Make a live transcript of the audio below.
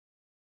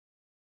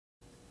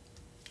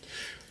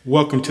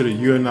Welcome to the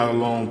You're Not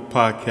Alone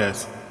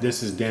podcast.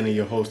 This is Danny,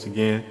 your host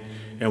again.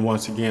 And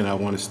once again, I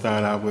want to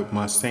start out with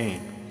my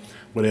saying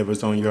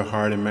whatever's on your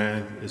heart and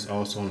mind is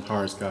also on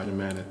hearts, God, and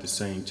mind at the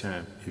same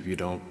time.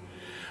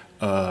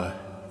 Uh,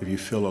 if you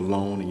feel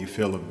alone and you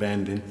feel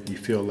abandoned, you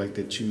feel like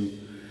that you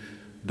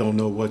don't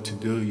know what to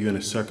do, you're in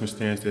a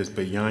circumstance that's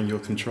beyond your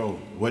control.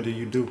 What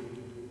do?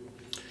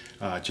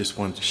 I just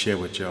wanted to share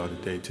with y'all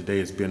today. Today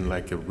has been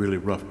like a really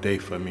rough day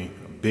for me,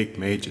 a big,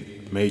 major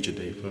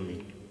day for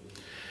me.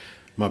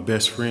 My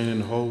best friend in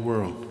the whole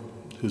world,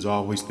 who's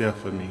always there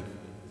for me,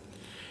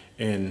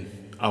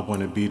 and I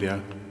want to be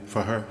there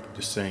for her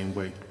the same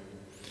way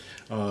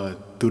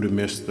through the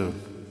midst of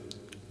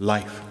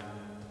life.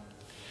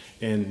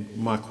 And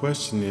my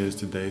question is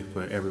today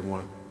for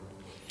everyone: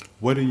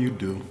 what do you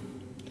do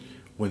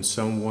when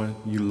someone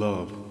you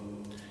love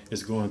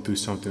is going through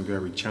something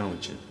very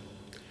challenging?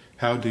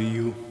 How do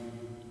you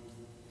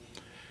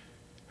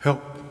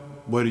help?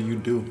 What do you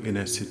do in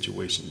that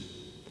situation?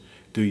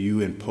 Do you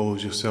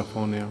impose yourself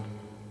on them?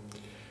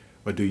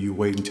 Or do you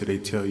wait until they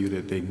tell you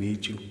that they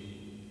need you?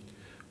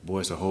 Boy,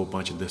 it's a whole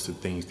bunch of list of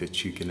things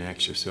that you can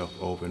ask yourself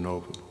over and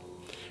over.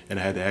 And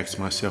I had to ask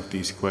myself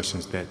these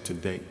questions that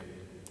today.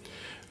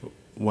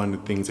 One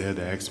of the things I had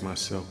to ask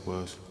myself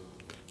was,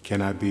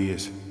 can I be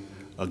as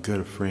a good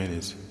a friend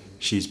as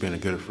she's been a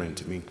good a friend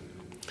to me?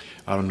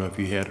 I don't know if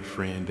you had a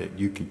friend that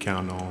you can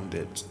count on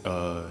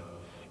that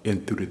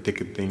in through the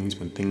thick of things,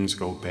 when things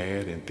go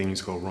bad and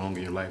things go wrong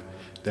in your life,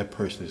 that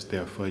person is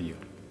there for you.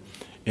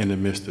 In the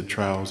midst of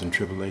trials and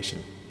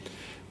tribulation,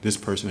 this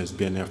person has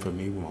been there for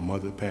me when my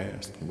mother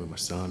passed, when my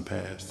son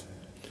passed.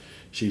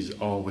 She's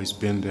always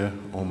been there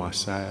on my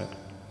side.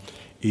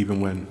 Even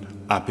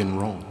when I've been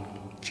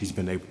wrong, she's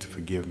been able to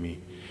forgive me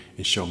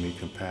and show me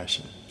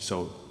compassion.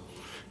 So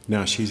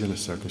now she's in a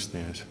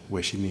circumstance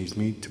where she needs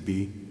me to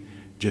be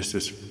just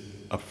as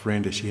a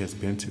friend as she has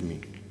been to me.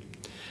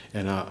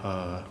 And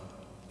I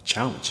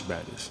challenged by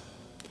this.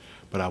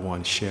 But I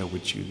want to share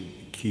with you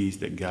the keys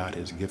that God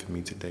has given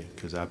me today,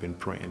 because I've been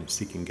praying and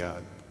seeking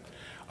God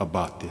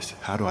about this.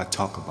 How do I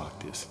talk about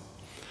this?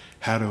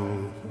 How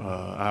do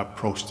I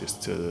approach this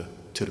to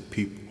the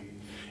people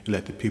and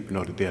let the people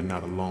know that they're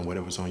not alone?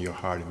 Whatever's on your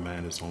heart and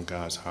mind is on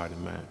God's heart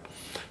and mind.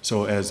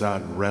 So as I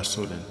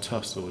wrestled and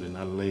tussled and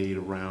I laid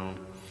around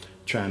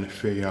trying to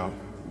figure out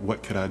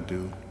what could I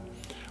do,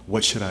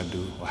 what should I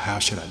do, or how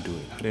should I do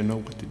it, I didn't know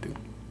what to do.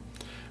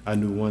 I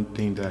knew one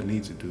thing that I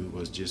needed to do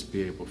was just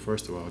be able,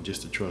 first of all,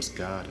 just to trust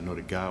God and know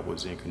that God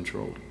was in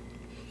control.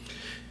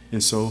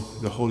 And so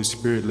the Holy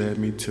Spirit led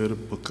me to the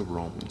book of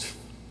Romans.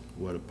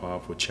 What a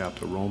powerful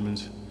chapter,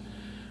 Romans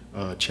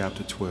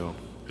chapter 12.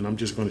 And I'm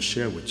just going to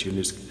share with you, and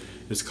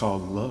it's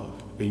called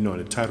Love. And you know,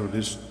 the title of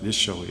this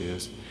show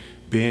is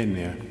Being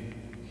There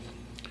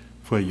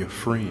for Your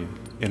Friend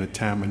in a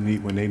Time of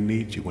Need, when they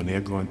need you, when they're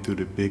going through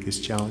the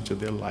biggest challenge of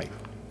their life.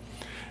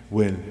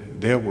 When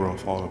their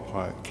world falls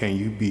apart, can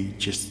you be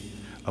just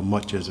as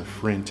much as a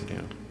friend to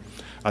them?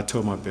 I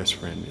told my best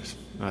friend this.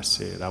 I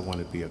said, I want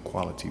to be a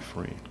quality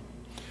friend,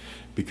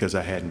 because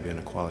I hadn't been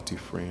a quality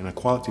friend. A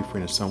quality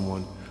friend is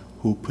someone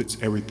who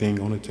puts everything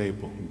on the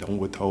table, don't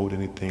withhold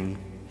anything,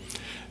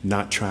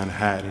 not trying to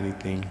hide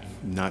anything,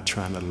 not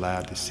trying to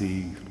lie,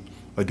 deceive,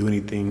 or do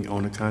anything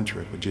on the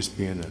contrary, but just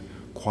being a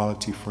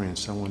quality friend,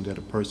 someone that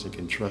a person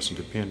can trust and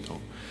depend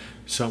on,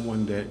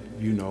 someone that,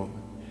 you know,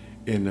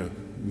 in the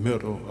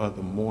middle of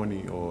the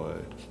morning or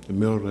the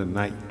middle of the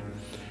night,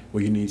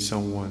 where you need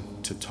someone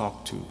to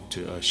talk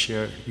to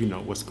share, you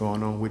know, what's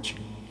going on with you.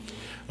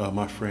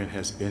 My friend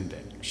has been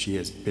that. She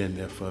has been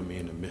there for me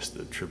in the midst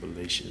of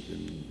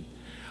tribulations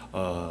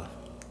and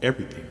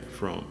everything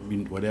from, you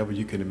know, whatever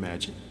you can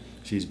imagine.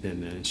 She's been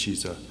there, and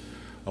she's a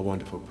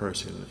wonderful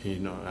person. You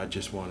know, I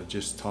just want to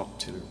just talk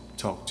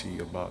to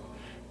you about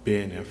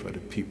being there for the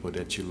people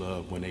that you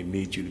love when they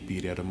need you to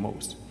be there the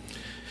most.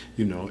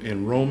 You know,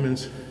 in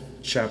Romans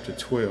chapter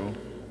 12,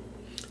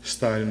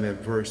 starting at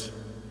verse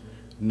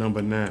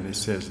number 9, it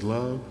says,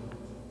 love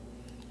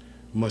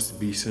must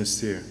be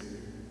sincere.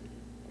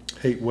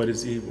 Hate what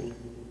is evil.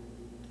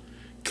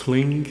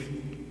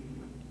 Cling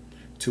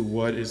to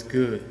what is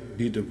good.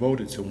 Be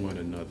devoted to one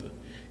another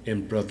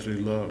in brotherly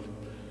love.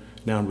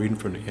 Now I'm reading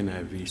from the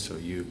NIV, so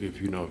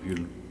if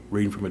you're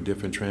reading from a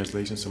different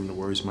translation, some of the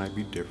words might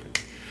be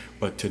different.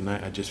 But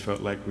tonight I just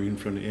felt like reading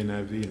from the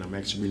NIV, and I'm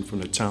actually reading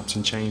from the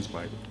Thompson Chains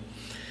Bible.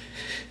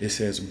 It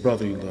says,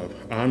 brotherly love,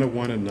 honor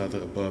one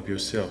another above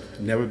yourself.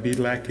 Never be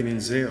lacking in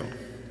zeal,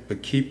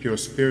 but keep your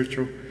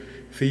spiritual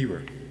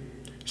fervor.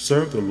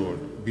 Serve the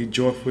Lord. Be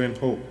joyful in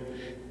hope,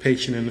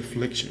 patient in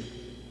affliction,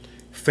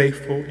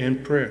 faithful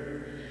in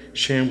prayer,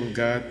 sharing with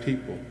God's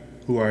people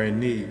who are in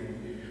need.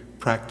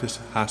 Practice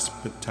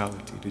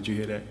hospitality. Did you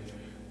hear that?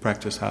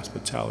 Practice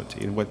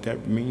hospitality. And what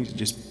that means is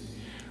just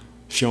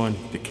showing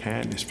the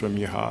kindness from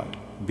your heart,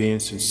 being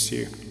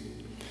sincere,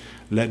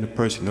 letting the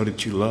person know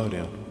that you love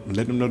them, and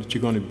let them know that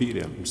you're going to be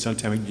there. And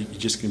sometimes you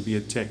just can be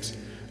a text.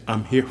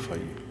 I'm here for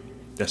you.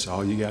 That's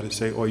all you got to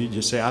say. Or you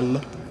just say, I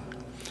love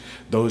you.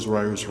 Those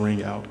words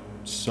ring out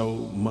so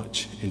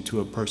much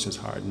into a person's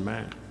heart and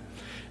mind.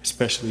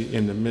 especially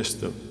in the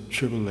midst of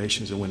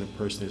tribulations and when a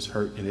person is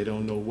hurt and they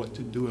don't know what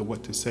to do and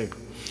what to say.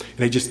 And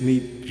they just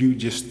need you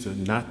just to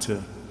not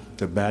to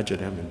badger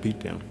them and beat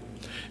them.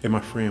 And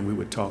my friend, we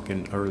were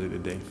talking earlier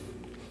today,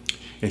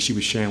 and she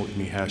was sharing with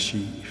me how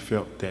she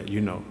felt that,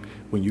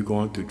 when you're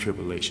going through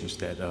tribulations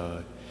that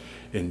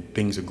and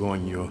things are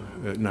going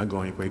not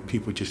going your way,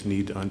 people just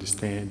need to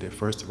understand that,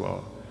 first of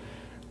all,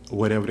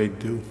 whatever they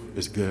do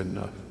is good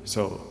enough.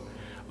 So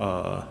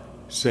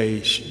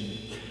say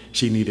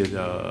she needed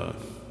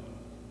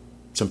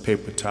some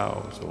paper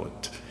towels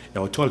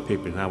or toilet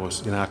paper,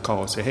 and I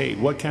called and said, hey,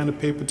 what kind of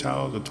paper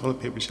towels or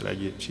toilet paper should I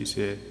get? She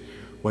said,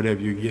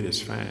 whatever you get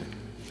is fine.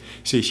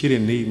 See, she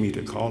didn't need me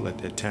to call at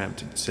that time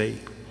to say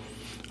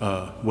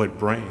what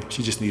brand.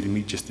 She just needed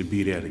me just to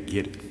be there to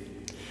get it.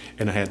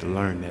 And I had to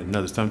learn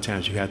that.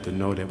 Sometimes you have to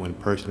know that when a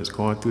person is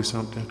going through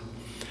something,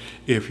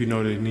 if you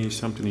know they need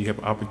something, you have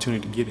an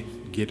opportunity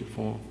to get it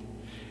for them,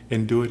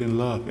 and do it in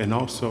love. And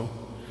also,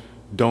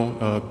 don't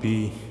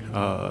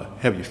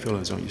have your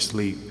feelings on your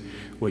sleeve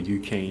where you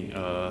can't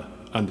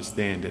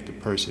understand that the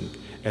person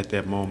at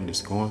that moment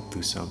is going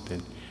through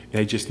something.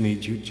 They just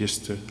need you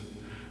just to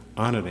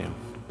honor them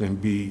and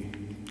be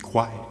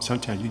quiet.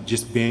 Sometimes you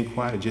just being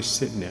quiet or just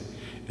sitting there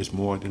is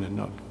more than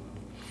enough.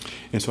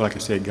 And so, like I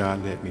said,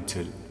 God led me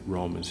to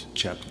Romans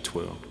chapter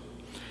 12.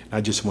 I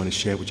just want to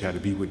share with you how to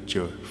be with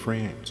your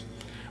friends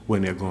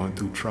when they're going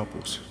through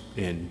troubles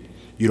and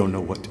you don't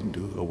know what to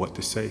do or what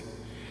to say.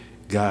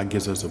 God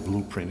gives us a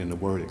blueprint in the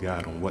Word of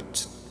God on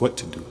what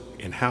to do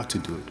and how to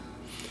do it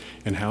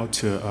and how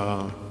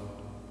to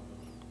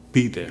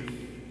be there.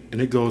 And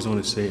it goes on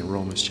to say in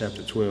Romans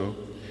chapter 12,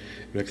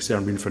 like I said,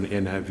 I'm reading from the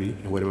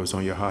NIV, and whatever's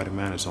on your heart and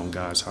mind is on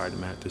God's heart and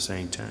mind at the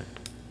same time.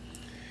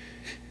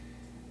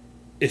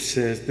 It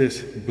says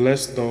this: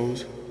 bless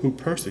those who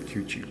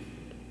persecute you.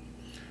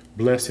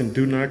 Bless and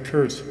do not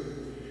curse.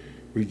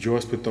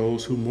 Rejoice with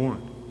those who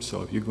mourn.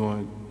 So if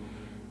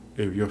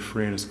your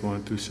friend is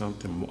going through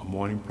something, a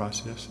mourning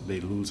process, they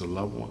lose a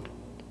loved one,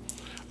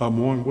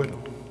 mourn with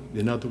them.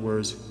 In other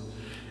words,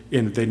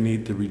 and if they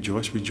need to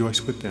rejoice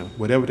with them.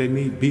 Whatever they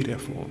need, be there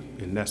for them.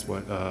 And that's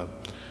what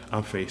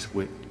I'm faced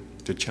with.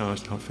 The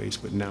challenge I'm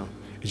faced with now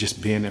is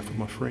just being there for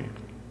my friend.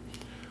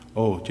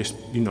 Oh, just,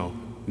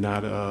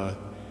 not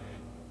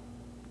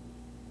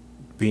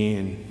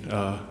being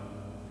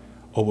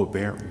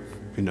overbearing.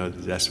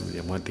 That's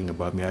one thing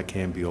about me. I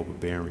can be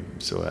overbearing.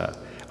 So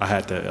I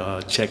had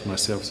to check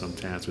myself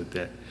sometimes with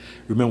that.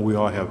 Remember, we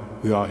all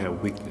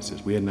have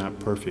weaknesses. We are not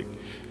perfect.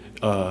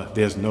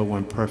 There's no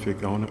one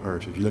perfect on the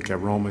earth. If you look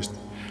at Romans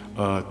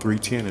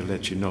 3:10, it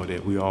lets you know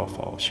that we all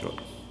fall short.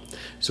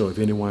 So if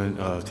anyone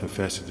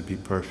confesses to be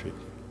perfect,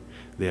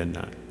 they're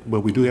not.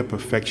 But we do have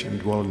perfection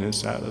dwelling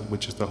inside us,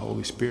 which is the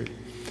Holy Spirit.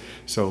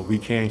 So we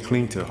can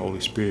cling to the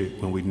Holy Spirit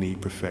when we need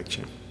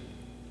perfection.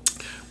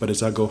 But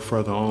as I go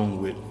further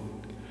on with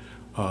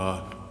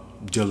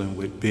dealing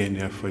with being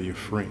there for your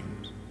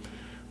friends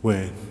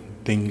when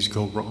things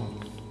go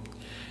wrong,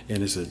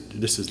 and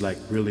this is like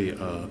really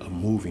a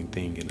moving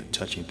thing and a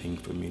touching thing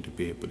for me to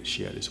be able to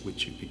share this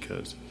with you,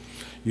 because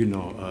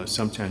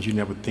sometimes you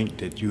never think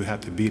that you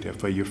have to be there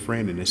for your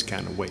friend in this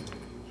kind of way,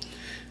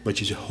 but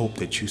you just hope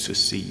that you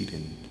succeed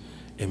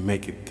and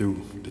make it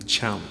through the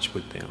challenge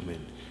with them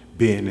and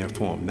being there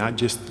for them, not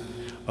just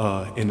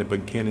in the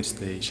beginning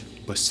stage,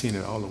 but seeing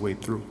it all the way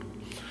through.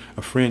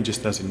 A friend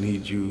just doesn't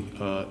need you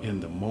in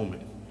the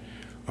moment.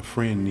 A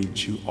friend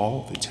needs you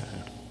all the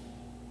time.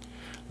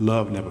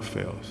 Love never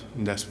fails.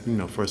 And that's, 1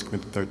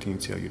 Corinthians 13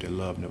 tells you that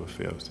love never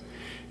fails.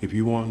 If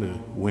you want to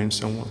win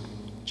someone,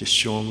 just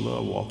show them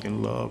love, walk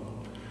in love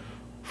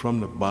from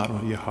the bottom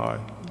of your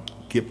heart.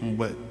 Give them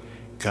what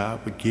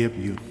God would give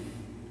you.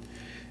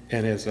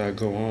 And as I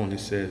go on, it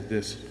says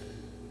this: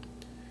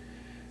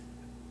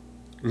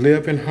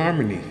 live in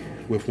harmony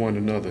with one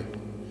another.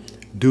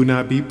 Do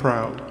not be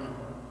proud,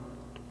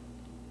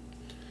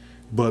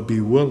 but be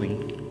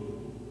willing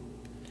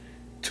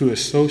to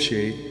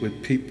associate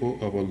with people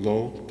of a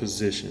low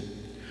position.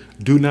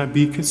 Do not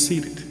be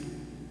conceited.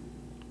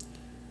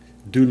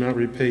 Do not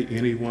repay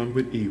anyone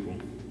with evil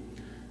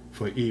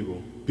for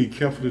evil. Be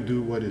careful to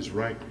do what is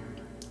right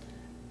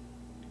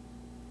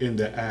in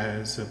the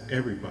eyes of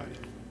everybody.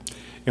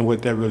 And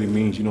what that really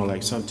means,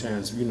 like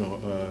sometimes,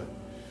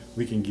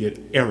 we can get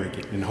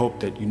arrogant and hope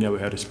that you never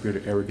had a spirit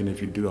of arrogance.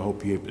 If you do, I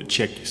hope you're able to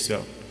check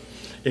yourself.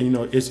 And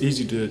it's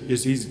easy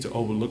to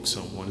overlook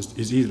someone. It's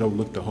easy to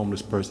overlook the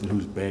homeless person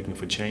who's begging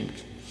for change.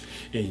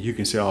 And you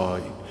can say,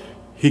 oh,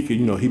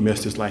 he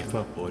messed his life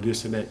up, or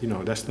this and that.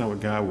 That's not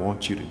what God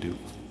wants you to do.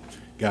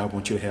 God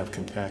wants you to have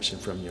compassion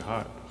from your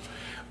heart.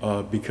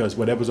 Because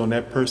whatever's on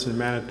that person's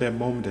mind at that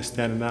moment that's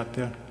standing out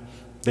there,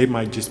 they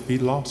might just be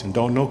lost and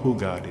don't know who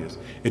God is.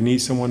 It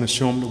needs someone to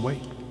show them the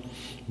way.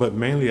 But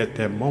mainly at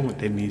that moment,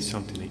 they need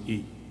something to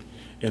eat.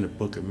 In the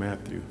book of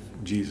Matthew,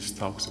 Jesus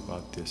talks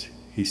about this.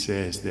 He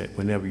says that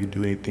whenever you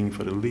do anything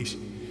for the least,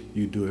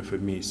 you do it for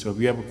me. So if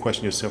you ever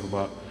question yourself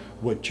about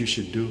what you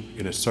should do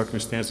in a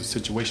circumstance or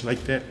situation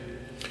like that,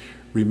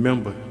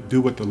 remember,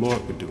 do what the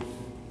Lord would do.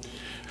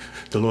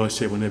 The Lord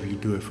said, whenever you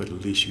do it for the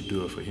least, you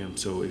do it for him.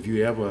 So if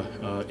you ever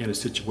in a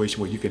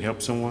situation where you can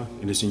help someone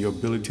and it's in your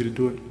ability to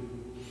do it,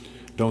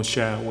 don't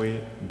shy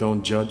away,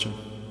 don't judge them.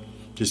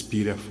 Just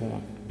be there for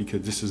them,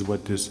 because this is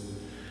what this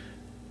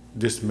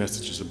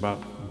message is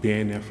about,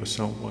 being there for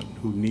someone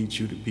who needs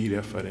you to be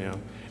there for them,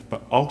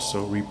 but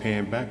also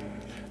repaying back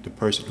the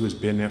person who has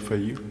been there for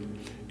you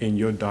in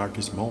your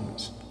darkest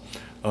moments,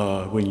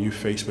 when you're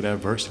faced with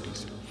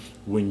adversities,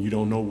 when you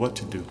don't know what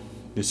to do.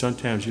 And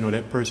sometimes,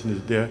 that person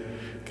is there,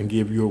 can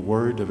give you a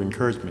word of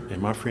encouragement. And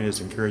my friend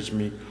has encouraged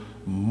me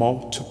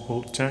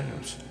multiple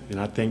times. And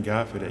I thank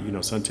God for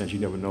that. Sometimes you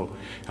never know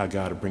how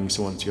God will bring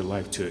someone into your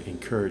life to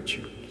encourage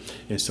you.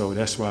 And so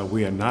that's why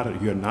you're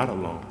not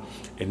alone.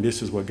 And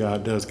this is what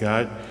God does.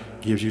 God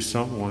gives you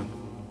someone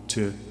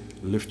to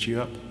lift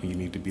you up when you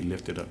need to be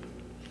lifted up.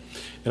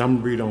 And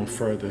I'm going to read on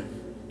further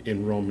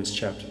in Romans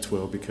chapter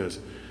 12, because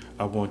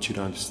I want you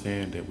to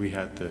understand that we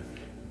have to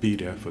be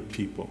there for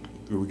people,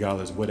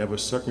 regardless of whatever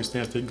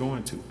circumstance they're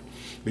going to.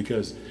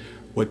 Because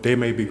what they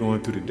may be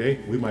going through today,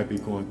 we might be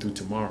going through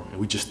tomorrow, and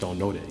we just don't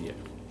know that yet.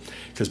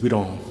 Because we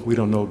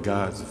don't know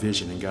God's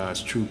vision and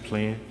God's true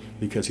plan,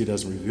 because he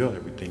doesn't reveal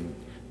everything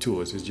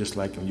to us. It's just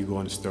like when you go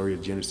in the story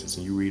of Genesis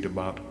and you read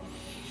about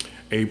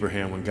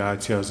Abraham, when God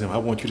tells him, I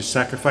want you to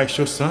sacrifice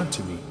your son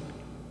to me.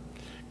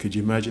 Could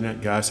you imagine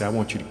that? God said, I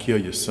want you to kill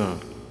your son,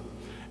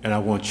 and I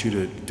want you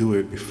to do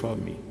it before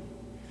me.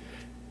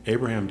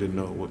 Abraham didn't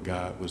know what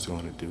God was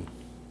going to do,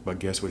 but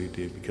guess what he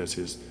did? Because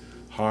his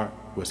heart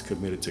was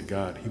committed to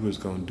God, he was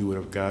going to do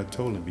whatever God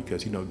told him,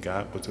 because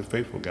God was a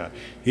faithful God.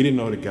 He didn't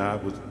know that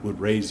God would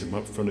raise him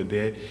up from the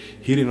dead.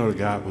 He didn't know that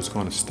God was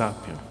going to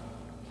stop him,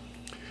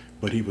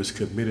 but he was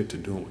committed to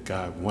doing what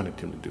God wanted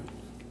him to do.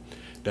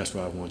 That's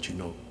why I want you to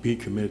know, be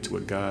committed to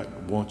what God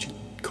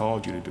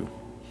called you to do,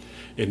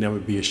 and never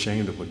be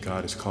ashamed of what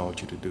God has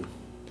called you to do.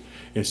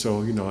 And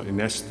so, in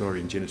that story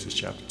in Genesis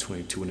chapter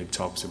 22, when it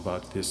talks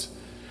about this,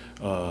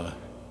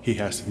 he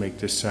has to make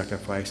this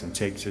sacrifice and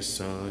takes his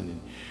son,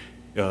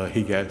 and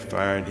he got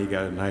fire and he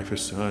got a knife.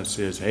 His son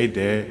says, hey,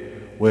 Dad,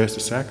 where's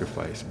the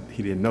sacrifice?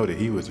 He didn't know that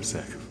he was the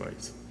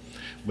sacrifice.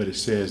 But it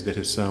says that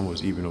his son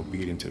was even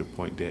obedient to the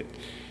point that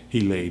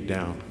he laid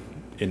down.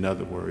 In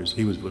other words,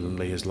 he was willing to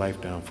lay his life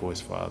down for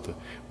his father,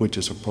 which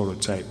is a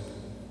prototype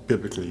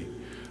biblically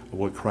of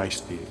what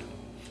Christ did.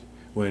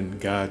 When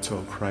God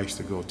told Christ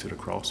to go to the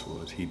cross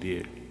for us, he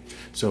did.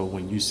 So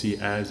when you see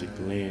Isaac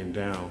laying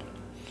down,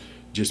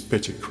 just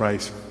picture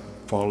Christ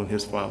following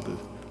his father's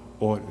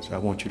orders. I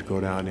want you to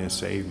go down there and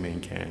save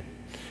mankind.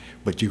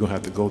 But you're going to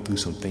have to go through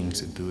some things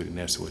to do it, and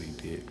that's what he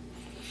did.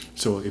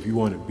 So if you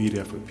want to be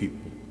there for people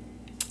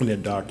in their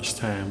darkest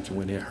times,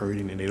 when they're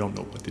hurting and they don't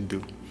know what to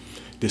do,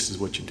 this is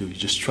what you do. You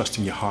just trust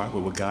in your heart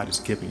with what God is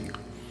giving you.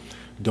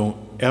 Don't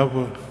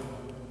ever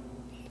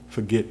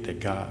forget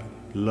that God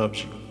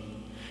loves you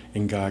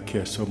and God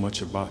cares so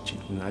much about you.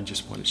 And I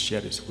just want to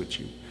share this with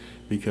you,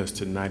 because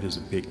tonight is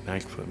a big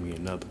night for me.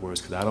 In other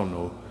words, because I don't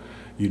know,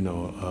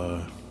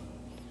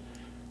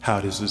 how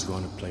this is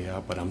going to play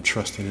out, but I'm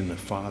trusting in the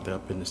Father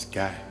up in the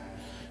sky,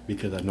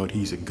 because I know that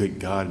he's a good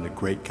God and a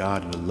great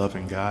God and a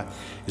loving God.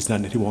 It's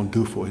not that he won't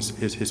do for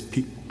his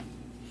people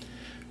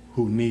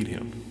who need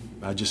him.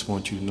 I just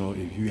want you to know,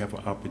 if you have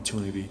an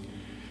opportunity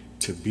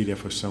to be there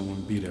for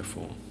someone, be there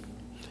for them.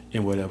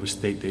 In whatever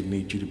state they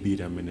need you to be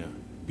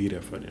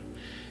there for them.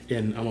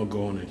 And I'm going to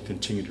go on and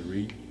continue to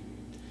read.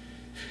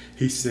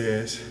 He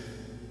says,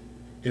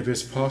 if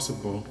it's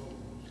possible,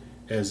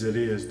 as it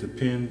is,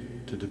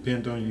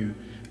 depend on you,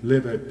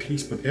 live at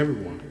peace with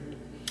everyone.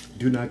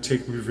 Do not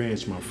take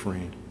revenge, my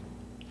friend.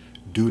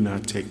 Do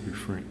not take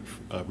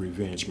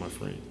revenge, my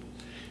friend.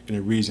 And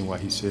the reason why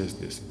he says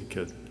this,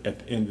 because at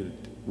the end of it,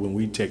 when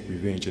we take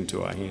revenge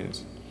into our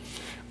hands,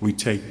 we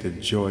take the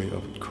joy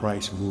of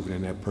Christ moving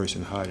in that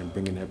person's heart and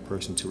bringing that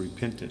person to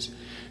repentance.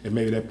 And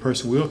maybe that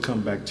person will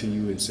come back to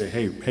you and say,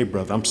 hey,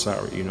 brother, I'm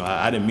sorry.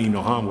 I didn't mean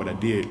no harm what I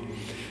did.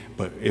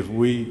 But if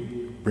we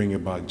bring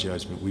about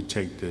judgment, we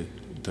take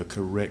the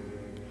correct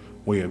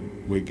way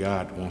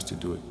God wants to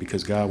do it,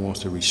 because God wants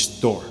to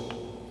restore,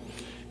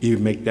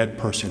 even make that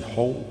person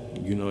whole.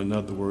 In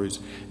other words,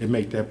 and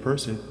make that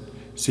person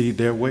see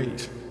their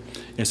ways.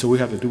 And so we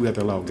have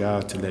to allow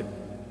God to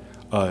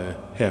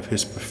have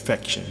his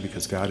perfection,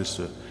 because God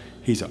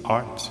he's an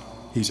artist,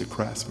 he's a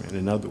craftsman.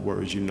 In other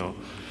words,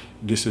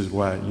 this is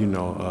why,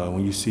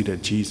 when you see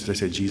that they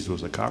said Jesus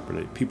was a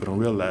carpenter, people don't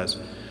realize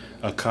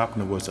a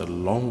carpenter was a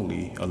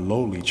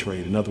lowly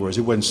trade. In other words,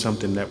 it wasn't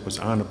something that was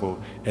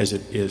honorable as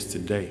it is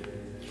today.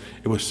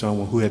 It was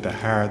someone who had to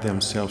hire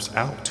themselves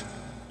out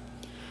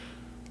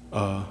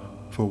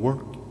for work.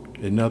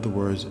 In other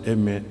words, it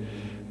meant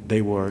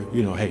they were,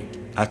 hey,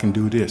 I can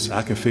do this,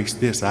 I can fix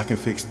this, I can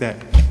fix that.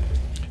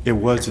 It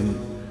wasn't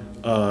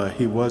a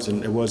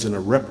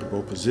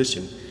reputable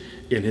position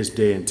in his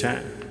day and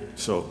time.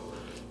 So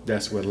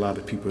that's what a lot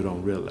of people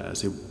don't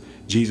realize.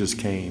 Jesus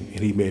came and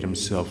he made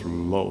himself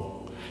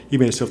low. He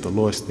made himself the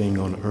lowest thing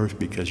on earth,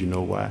 because you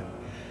know why?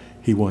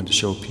 He wanted to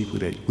show people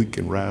that we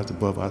can rise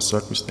above our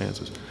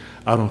circumstances.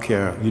 I don't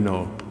care,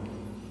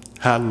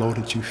 how low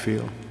that you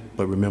feel.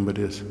 But remember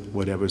this,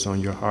 whatever's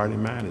on your heart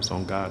and mind is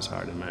on God's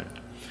heart and mind.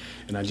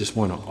 And I just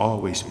want to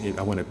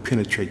I want to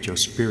penetrate your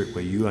spirit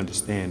where you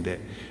understand that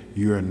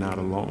you are not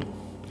alone.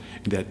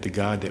 And that the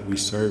God that we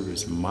serve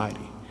is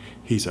mighty.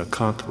 He's a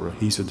conqueror.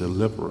 He's a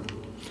deliverer.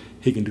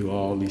 He can do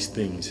all these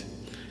things.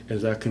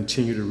 As I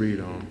continue to read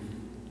on,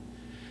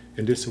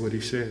 and this is what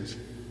he says.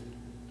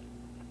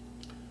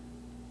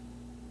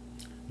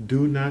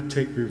 Do not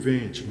take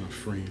revenge, my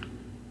friend,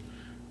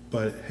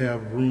 but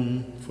have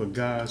room for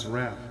God's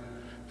wrath.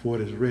 For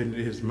it is written,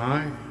 it is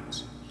mine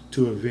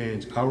to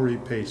avenge, I will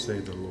repay, say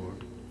the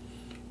Lord.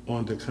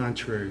 On the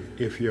contrary,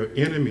 if your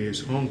enemy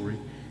is hungry,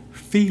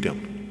 feed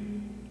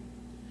him.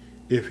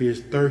 If he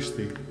is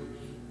thirsty,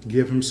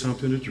 give him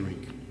something to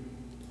drink.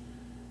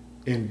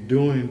 In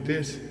doing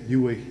this,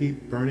 you will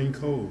heap burning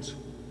coals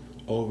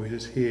over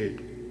his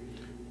head.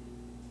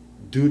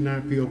 Do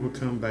not be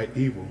overcome by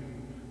evil,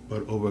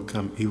 but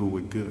overcome evil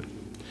with good.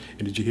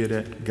 And did you hear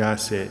that? God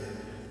said,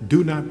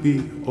 do not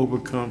be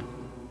overcome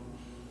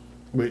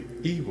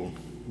with evil,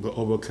 but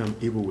overcome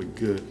evil with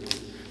good.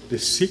 The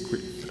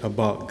secret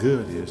about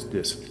good is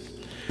this,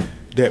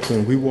 that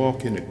when we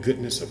walk in the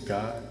goodness of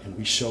God and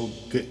we show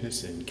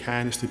goodness and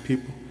kindness to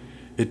people,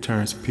 it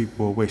turns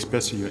people away,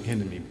 especially your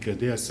enemy, because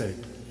they'll say,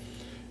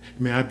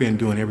 man, I've been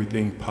doing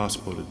everything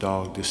possible to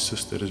dog this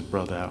sister, this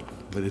brother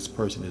out, but this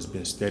person has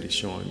been steady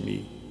showing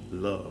me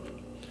love.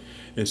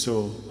 And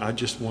so I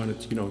just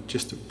wanted,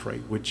 just to pray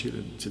with you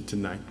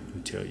tonight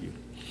and tell you,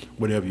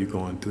 whatever you're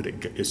going through,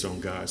 that it's on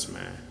God's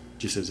mind,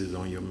 just as it's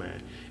on your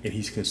mind. And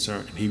he's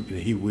concerned, and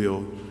he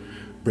will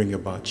bring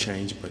about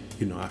change. But,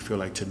 I feel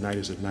like tonight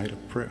is a night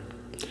of prayer.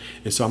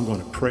 And so I'm going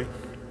to pray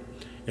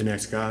and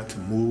ask God to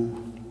move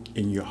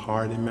in your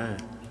heart and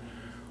mind.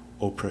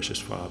 Oh, precious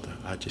Father,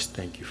 I just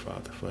thank you,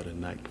 Father, for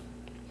tonight.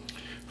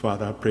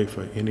 Father, I pray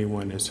for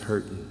anyone that's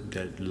hurting,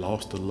 that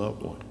lost a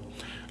loved one.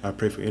 I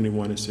pray for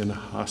anyone that's in a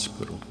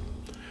hospital.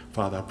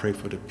 Father, I pray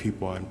for the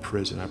people who are in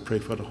prison. I pray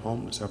for the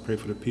homeless. I pray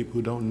for the people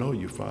who don't know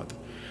you, Father.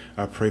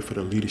 I pray for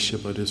the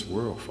leadership of this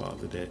world,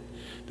 Father, that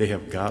they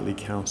have godly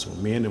counsel,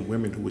 men and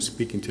women who will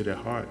speak into their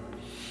heart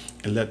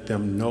and let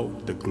them know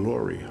the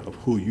glory of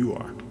who you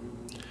are.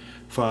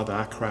 Father,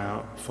 I cry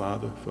out,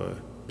 Father, for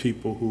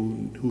people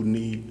who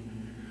need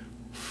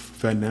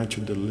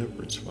financial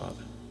deliverance,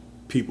 Father.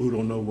 People who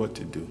don't know what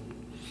to do,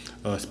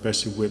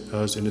 especially with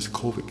us in this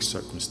COVID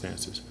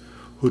circumstances,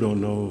 who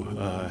don't know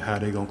how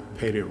they're going to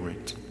pay their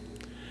rent,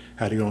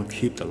 how they're going to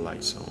keep the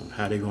lights on,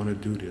 how they're going to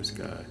do this,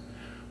 God.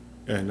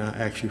 And I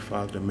ask you,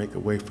 Father, to make a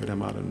way for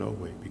them out of no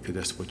way, because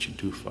that's what you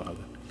do,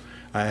 Father.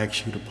 I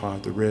ask you to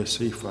part the Red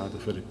Sea, Father,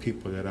 for the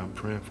people that I'm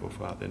praying for,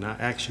 Father. And I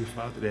ask you,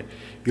 Father, that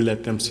you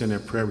let them send their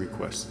prayer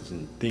requests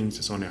and things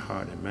that's on their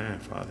heart and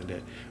mind, Father,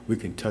 that we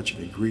can touch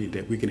and agree,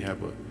 that we can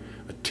have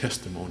a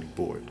testimony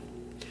board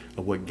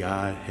of what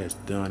God has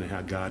done and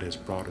how God has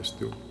brought us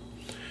through.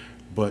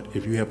 But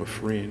if you have a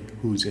friend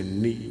who's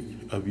in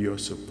need of your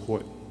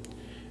support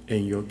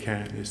and your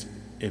kindness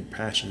and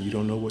passion, you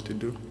don't know what to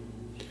do,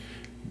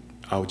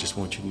 I would just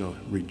want you to know,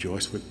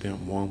 rejoice with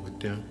them, mourn with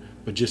them,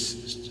 but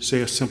just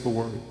say a simple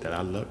word that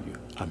I love you,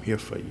 I'm here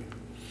for you.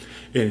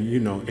 And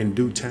in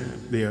due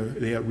time,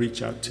 they'll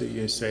reach out to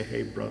you and say,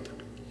 hey brother,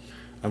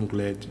 I'm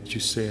glad that you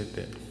said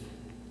that.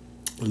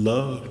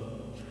 Love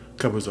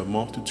covers a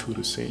multitude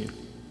of sin.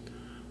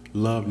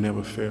 Love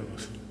never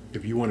fails.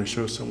 If you want to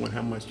show someone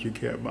how much you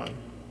care about them,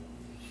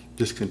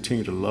 just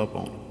continue to love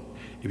on them.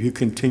 If you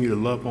continue to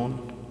love on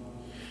them,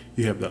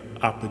 you have the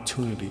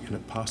opportunity and the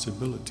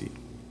possibility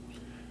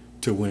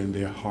to win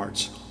their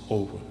hearts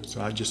over.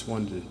 So I just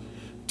wanted to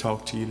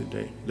talk to you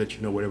today, let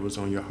you know whatever's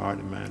on your heart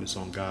and mind is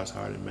on God's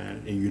heart and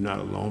mind, and you're not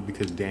alone,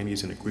 because Danny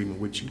is in agreement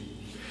with you.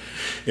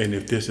 And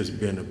if this has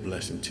been a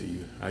blessing to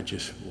you, I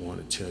just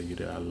want to tell you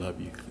that I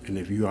love you. And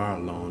if you are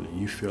alone and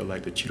you feel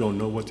like that you don't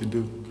know what to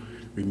do,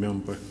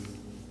 remember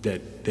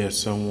that there's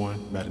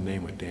someone by the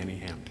name of Danny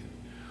Hampton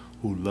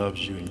who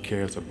loves you and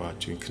cares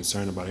about you and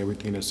concerned about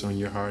everything that's on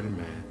your heart and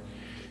mind.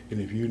 And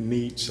if you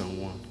need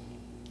someone,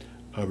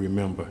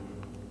 remember,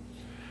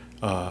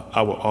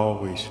 I will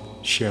always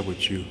share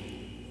with you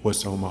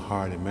what's on my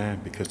heart and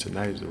mind, because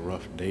tonight is a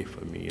rough day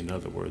for me. In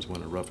other words, one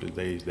of the roughest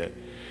days that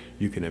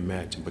you can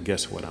imagine. But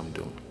guess what I'm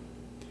doing?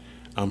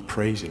 I'm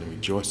praising and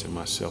rejoicing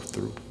myself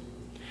through.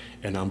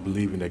 And I'm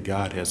believing that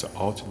God has an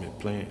ultimate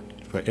plan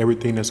for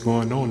everything that's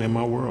going on in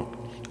my world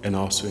and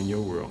also in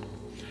your world.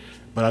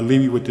 But I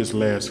leave you with this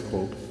last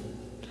quote.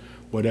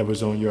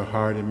 Whatever's on your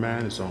heart and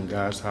mind is on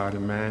God's heart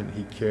and mind.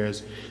 He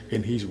cares,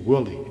 and he's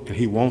willing, and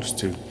he wants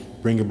to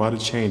bring about a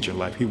change in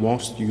life. He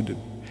wants you to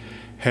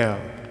have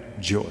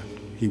joy.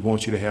 He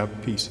wants you to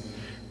have peace.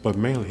 But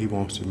mainly, he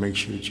wants to make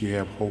sure that you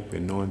have hope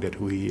in knowing that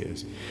who he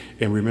is.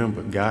 And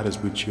remember, God is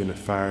with you in the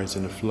fires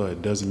and the flood.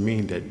 It doesn't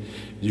mean that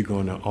you're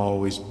going to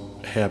always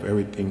have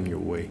everything your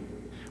way.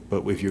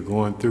 But if you're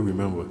going through,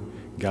 remember,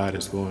 God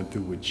is going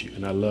through with you.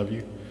 And I love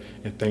you.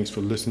 And thanks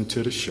for listening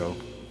to the show.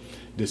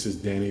 This is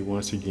Danny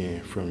once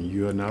again from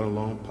You Are Not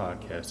Alone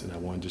podcast. And I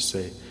wanted to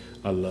say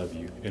I love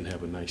you and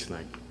have a nice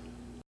night.